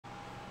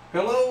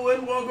Hello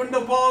and welcome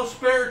to Paul's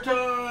Spare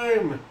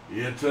Time.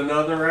 It's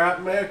another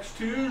APMEX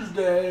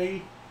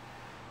Tuesday.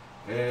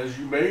 As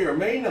you may or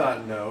may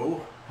not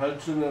know,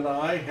 Hudson and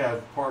I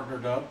have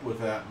partnered up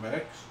with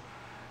APMEX.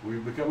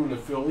 We've become an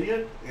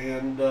affiliate,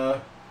 and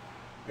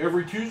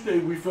every Tuesday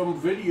we film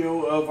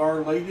video of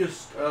our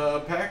latest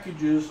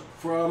packages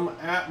from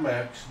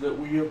APMEX that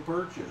we have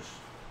purchased.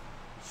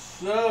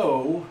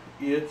 So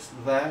it's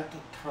that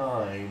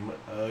time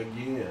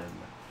again.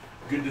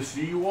 Good to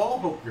see you all.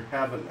 Hope you're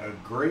having a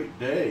great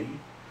day.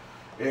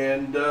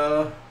 And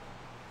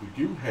we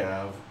do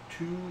have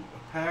two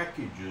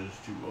packages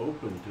to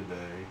open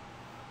today.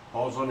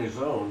 Paul's on his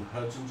own.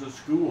 Hudson's at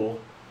school.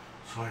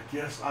 So I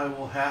guess I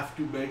will have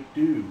to make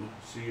do.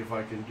 See if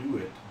I can do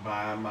it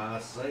by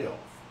myself.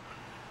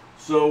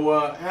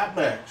 So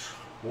APMEX.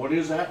 What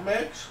is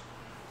APMEX?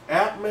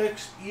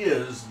 APMEX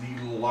is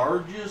the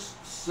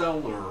largest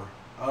seller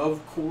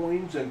of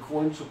coins and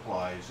coin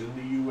supplies in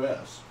the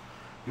U.S.,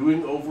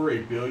 doing over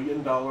 $1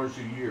 billion a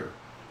year.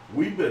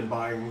 We've been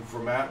buying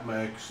from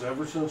APMEX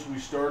ever since we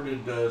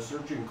started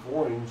searching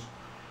coins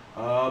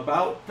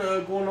about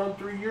going on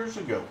 3 years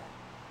ago.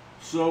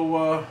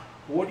 So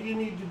what do you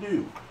need to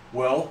do?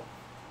 Well,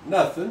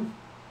 nothing.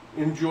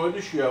 Enjoy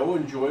the show,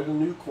 enjoy the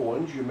new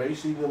coins. You may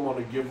see them on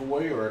a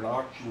giveaway or an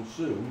auction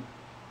soon.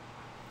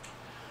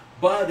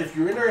 But if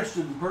you're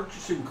interested in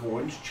purchasing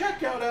coins,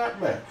 check out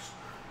APMEX.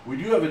 We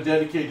do have a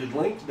dedicated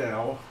link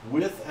now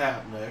with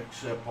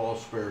APMEX at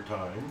Paul's Spare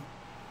Time.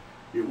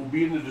 It will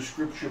be in the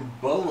description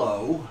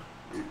below.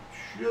 It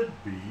should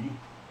be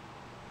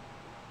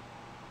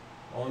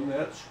on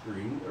that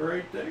screen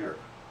right there.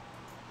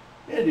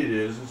 And it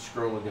is. It's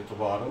scrolling at the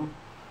bottom.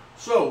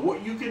 So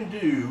what you can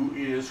do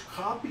is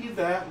copy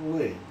that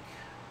link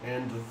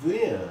and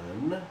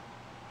then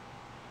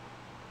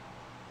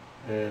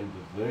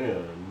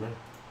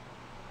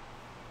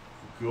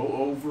go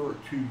over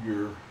to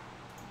your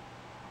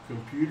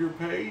computer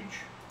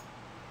page,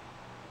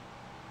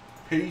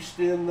 paste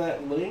in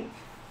that link,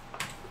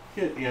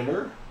 hit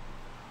enter.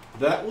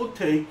 That will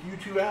take you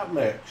to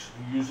APMEX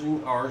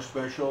using our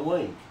special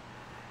link.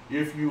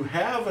 If you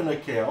have an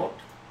account,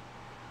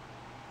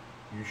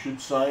 you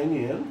should sign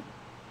in.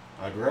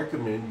 I'd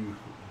recommend you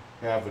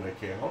have an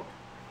account.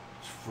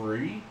 It's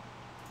free.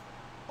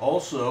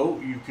 Also,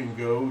 you can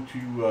go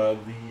to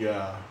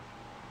the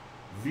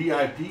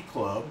VIP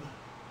Club,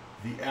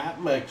 the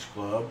APMEX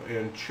Club,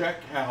 and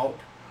check out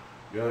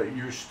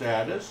your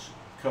status.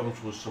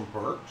 Comes with some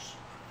perks.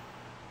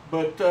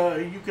 But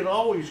you can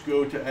always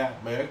go to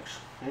APMEX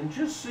and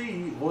just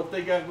see what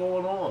they got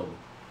going on.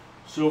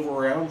 Silver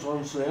rounds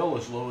on sale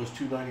as low as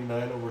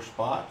 $2.99 over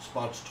spot.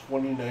 Spot's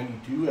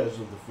 $20.92 as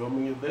of the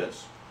filming of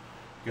this.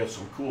 Got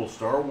some cool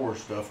Star Wars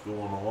stuff going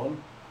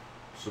on.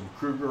 Some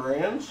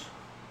Krugerrands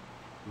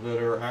that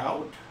are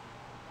out.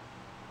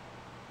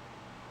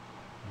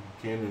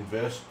 You can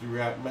invest through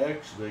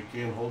APMEX. They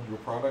can hold your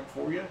product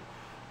for you.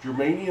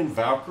 Germanium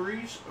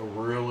Valkyries are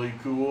really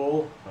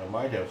cool. I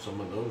might have some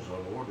of those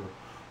on order.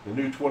 The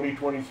new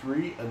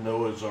 2023 a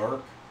Noah's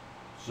Ark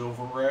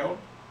silver round.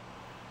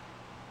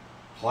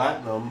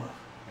 Platinum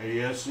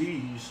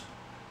ASEs.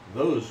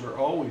 Those are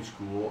always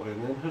cool.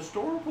 And then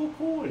historical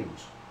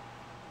coins.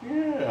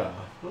 Yeah,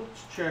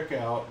 let's check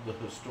out the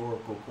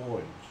historical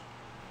coins.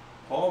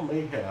 Paul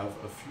may have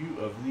a few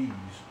of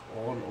these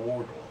on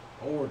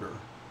order.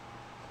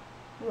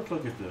 Let's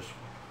look at this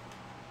one.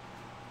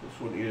 This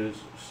one is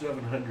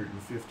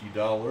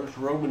 $750.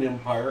 Roman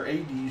Empire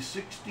AD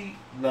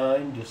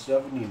 69 to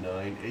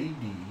 79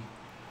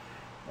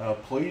 AD.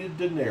 Plated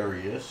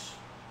denarius.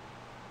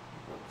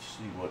 Let's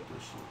see what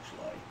this looks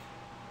like.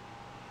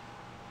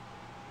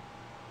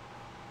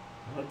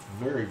 That's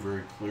very,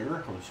 very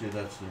clear. Let's see,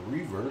 that's the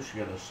reverse.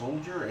 You got a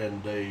soldier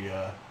and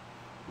a,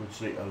 would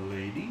say a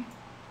lady.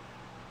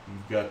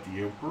 You've got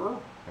the emperor.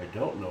 I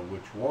don't know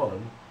which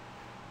one.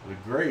 The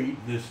grade,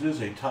 this is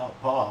a top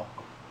pop.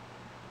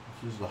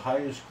 This is the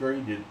highest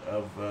graded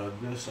of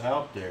this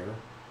out there.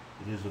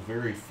 It is a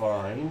very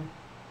fine.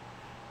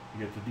 You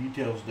get the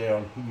details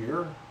down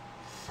here.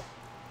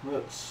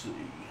 Let's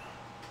see.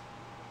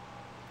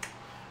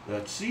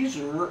 That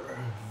Caesar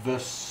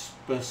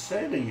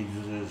Vespasian,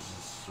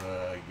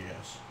 I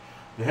guess.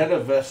 The head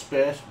of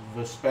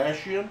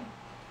Vespasian,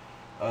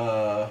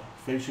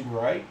 facing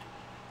right.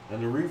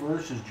 And the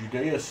reverse is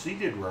Judea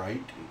seated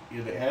right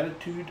in the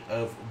attitude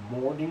of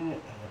mourning,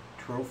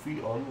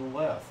 trophy on the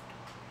left.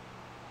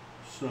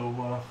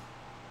 So,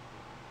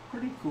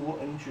 pretty cool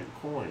ancient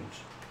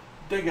coins.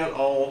 They got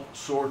all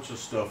sorts of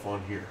stuff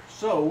on here.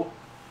 So,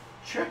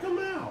 check them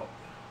out.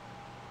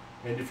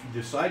 And if you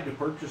decide to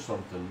purchase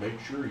something, make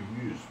sure you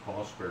use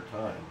Paul's Spare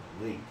Time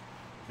link.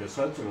 Because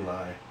Hudson and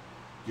I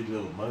get a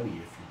little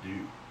money if you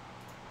do.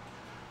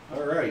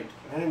 Alright,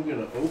 I'm going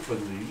to open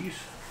these,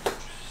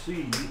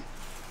 see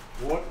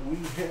what we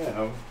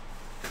have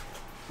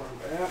from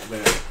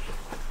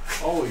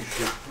APMEX. Always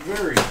shipped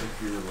very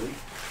securely.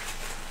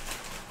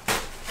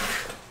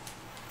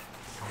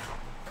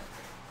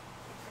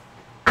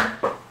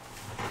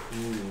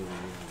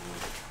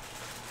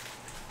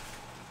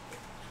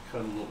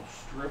 Cut a little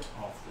strip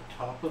off the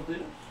top of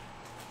this.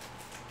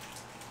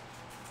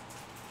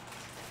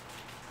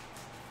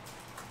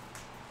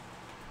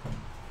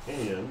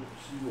 And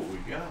see what we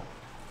got.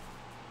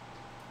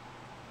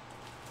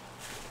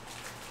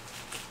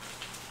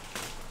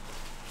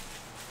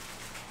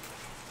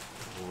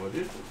 What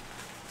is it?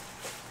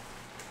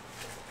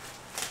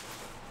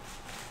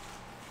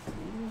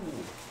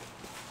 Ooh.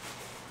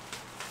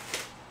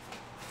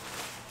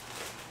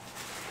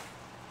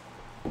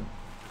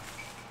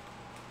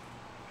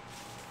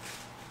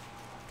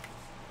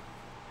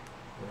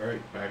 All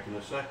right, back in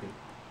a second.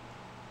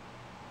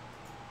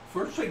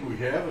 First thing we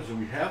have is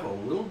we have a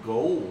little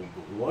gold,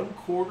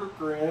 1/4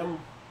 gram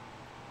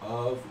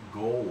of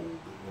gold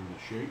in the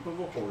shape of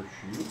a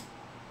horseshoe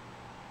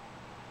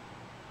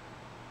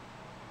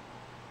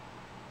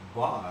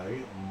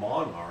by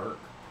Monarch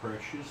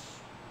Precious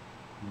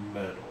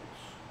Metals.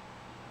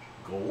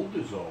 Gold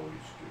is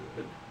always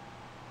good.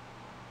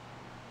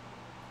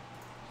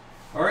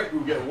 All right,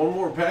 we've got one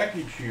more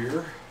package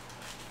here.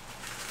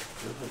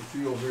 Doesn't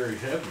feel very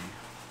heavy.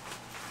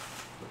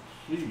 Let's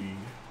see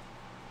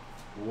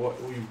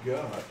what we've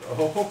got.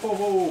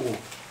 Oh,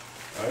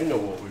 I know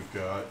what we've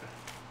got.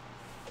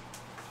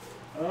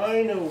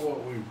 I know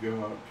what we've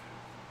got.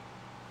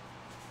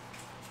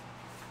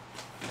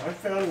 I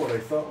found what I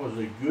thought was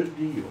a good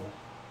deal.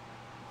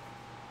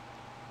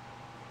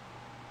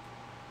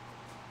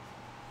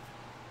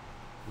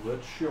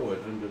 Let's show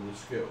it under the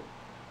scope.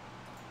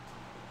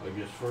 I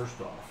guess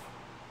first off,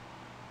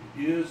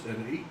 it is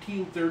an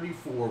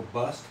 1834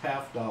 bust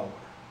 $1/2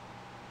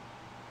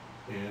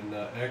 in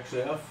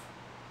XF,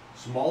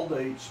 small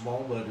date,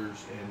 small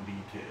letters, and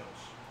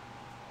details.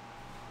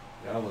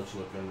 Now let's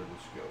look under the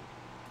scope.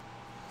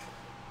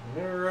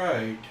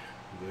 Alright,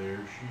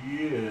 there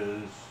she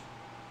is.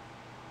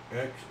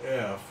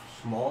 XF,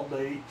 small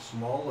date,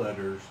 small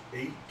letters,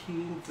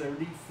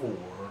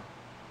 1834.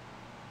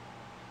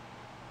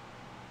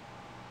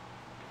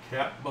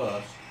 Cap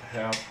bust,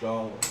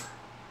 $1/2.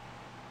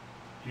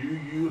 Do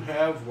you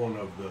have one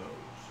of those?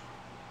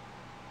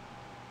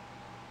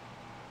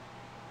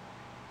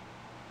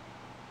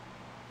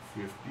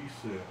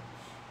 $0.50.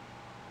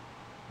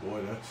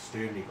 Boy, that's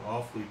standing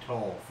awfully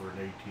tall for an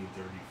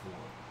 1834.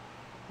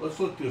 Let's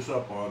look this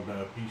up on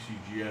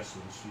PCGS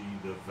and see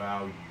the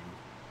value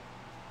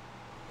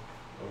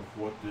of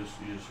what this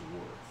is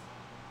worth.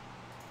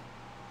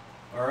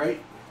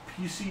 Alright,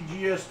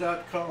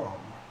 PCGS.com,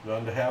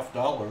 down to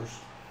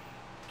 $1/2.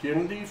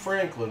 Kennedy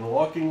Franklin,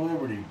 Walking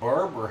Liberty,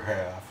 Barber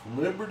half,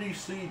 Liberty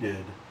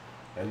seated,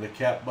 and the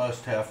cap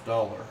bust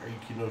 $1/2,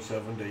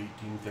 1807 to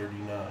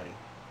 1839.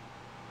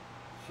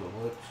 So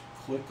let's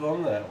click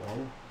on that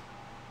one.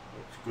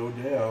 Let's go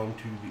down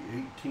to the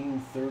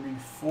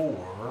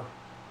 1834.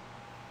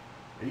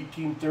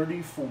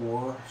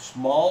 1834,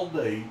 small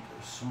date,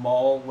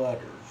 small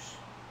letters.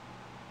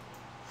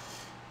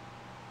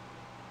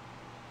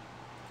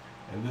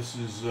 And this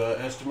is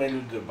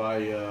estimated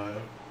by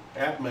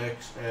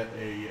APMEX at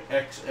a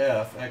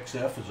XF.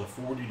 XF is a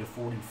 40 to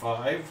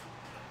 45.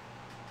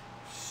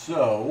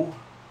 So,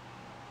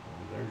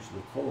 there's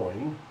the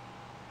coin.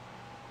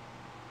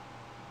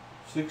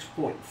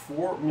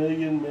 6.4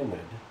 million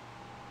minted.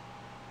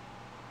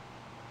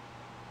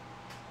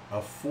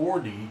 A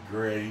 40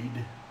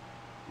 grade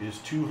is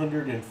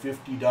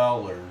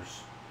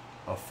 $250.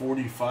 A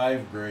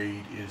 45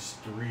 grade is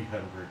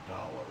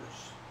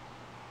 $300.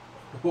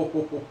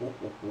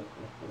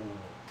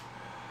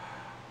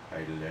 I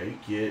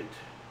like it.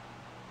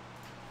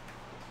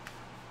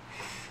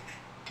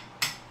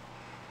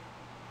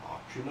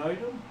 Auction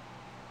item.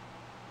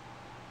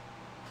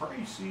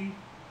 Pricey,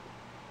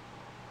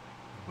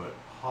 but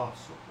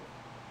possible.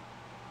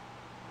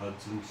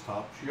 Hudson's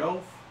top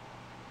shelf.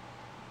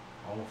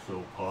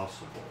 Also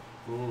possible.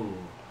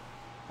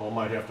 Paul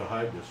might have to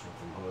hide this one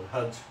from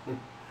Hudson.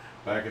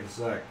 Back in a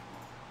sec.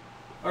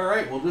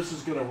 Alright, well this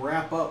is going to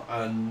wrap up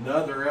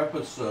another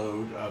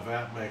episode of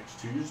APMEX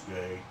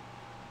Tuesday,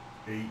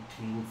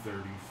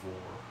 1834.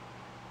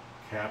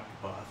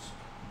 Capped bust.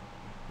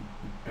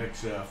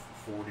 XF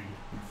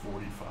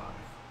 40-45.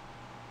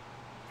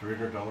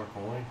 $300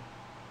 coin.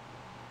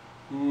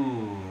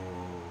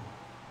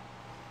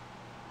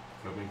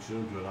 Coming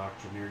soon to an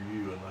auction near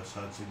you, unless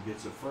Hudson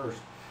gets it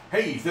first.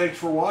 Hey, thanks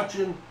for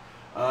watching.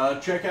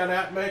 Check out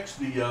APMEX.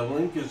 The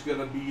link is going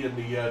to be in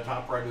the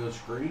top right of the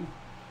screen.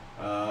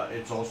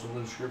 It's also in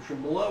the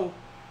description below.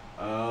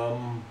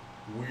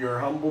 We are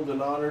humbled and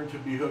honored to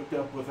be hooked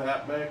up with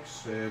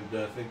APMEX, and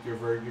think they're a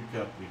very good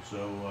company.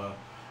 So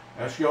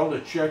ask y'all to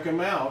check them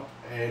out,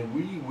 and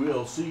we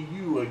will see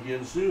you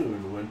again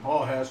soon when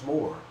Paul has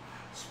more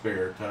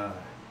spare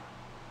time.